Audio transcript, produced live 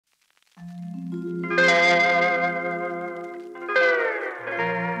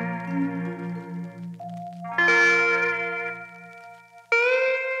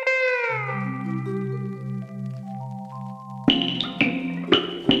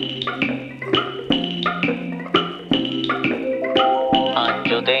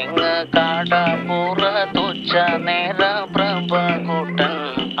പ്രഭകൂട്ടൻ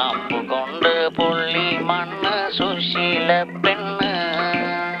അമ്പുകൊണ്ട് പുള്ളി മണ്ണ് സുശീല പെണ്ണ്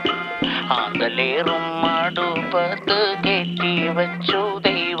ആന്തലേറും അടുപ്പത്ത് കെറ്റി വച്ചു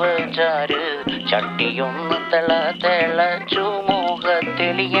ദൈവചാര് ചട്ടിയൊന്ന് തിളച്ചു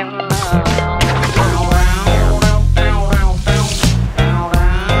മുഖത്തെളിയെണ്ണ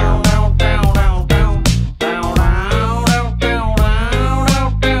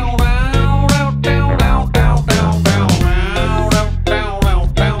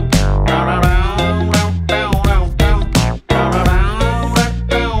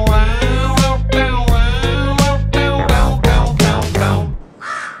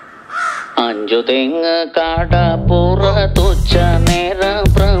തെങ്ങ് കാടപ്പുറ തുച്ച നേര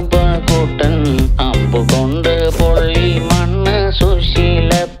പ്രഭകൂട്ടൻ അമ്പുകൊണ്ട് പൊള്ളി മണ്ണ്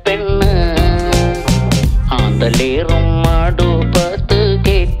സുശീല പെണ്ണ് ആന്തലേറും അടുപ്പത്ത്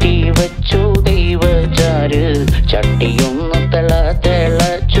കെറ്റി വച്ചു ദൈവചാര് ചട്ടിയൊന്ന്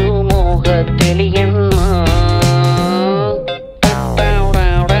തിളച്ചു മുഖത്തെളിയെണ്ണ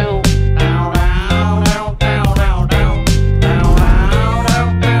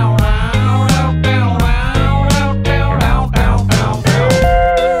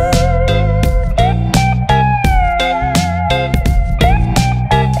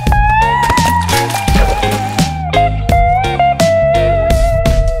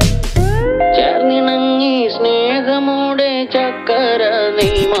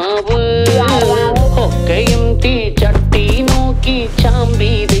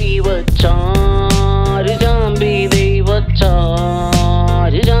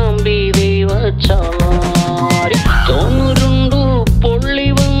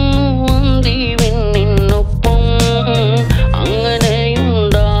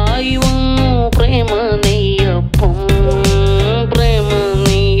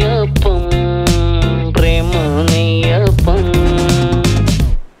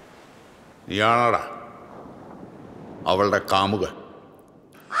അവളുടെ കാമുക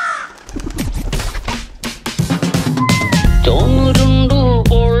ചോന്നുരുണ്ടു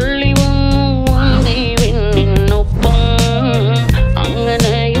പൊള്ളി വന്നിവിന്നൊപ്പം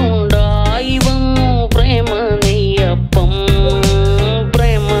അങ്ങനെയുണ്ടായി വന്നു പ്രേമ നെയ്യപ്പം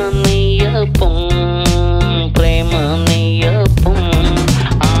പ്രേമ നെയ്യപ്പം പ്രേമ നെയ്യപ്പം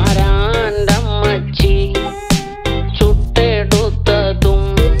ആരാണ്ടമ്മച്ചി ചുട്ടെടുത്തതും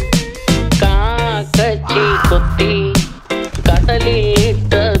കാക്കച്ചി കൊത്തി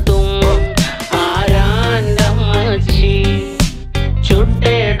കടലിട്ടതും ആരാണ്ടമ്മച്ചി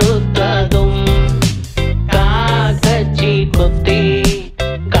ചുട്ടെടുത്തതും കാക്കച്ചി കൊത്തി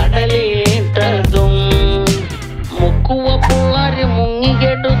കടലിട്ടതും മുക്കുവ പിള്ളാര്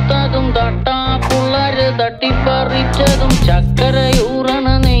മുങ്ങിക്കെടുത്തതും തട്ടാ പിള്ളാര് തട്ടിപ്പറിച്ചതും ചക്കരയൂറണ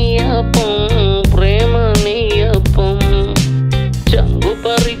നെയ്യപ്പം പ്രേമ നെയ്യപ്പം ചങ്കു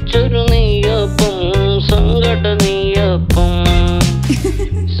പറിച്ചൊരു നെയ്യപ്പം സങ്കട നെയ്യപ്പം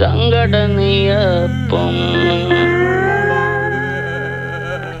സങ്കട നെയ്യപ്പം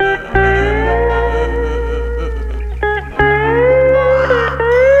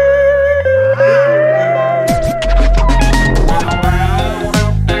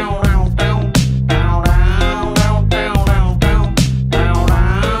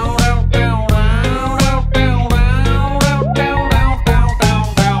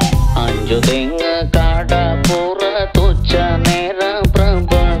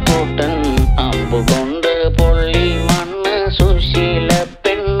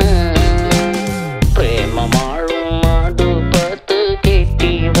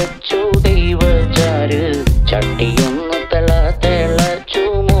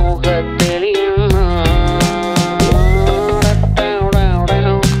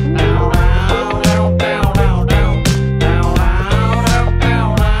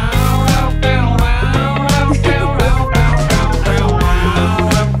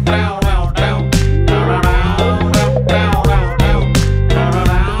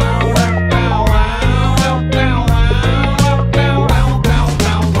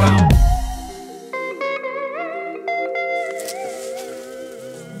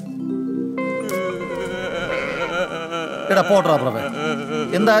പോട്ടാ പ്രഭേ,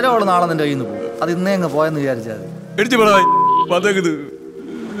 എന്തായാലും അവള് നാളെ നിന്റെ കയ്യിൽ നിന്ന് പോകും. അത് ഇന്നേ അങ്ങ് പോയെന്ന് വിചാരിച്ചാൽ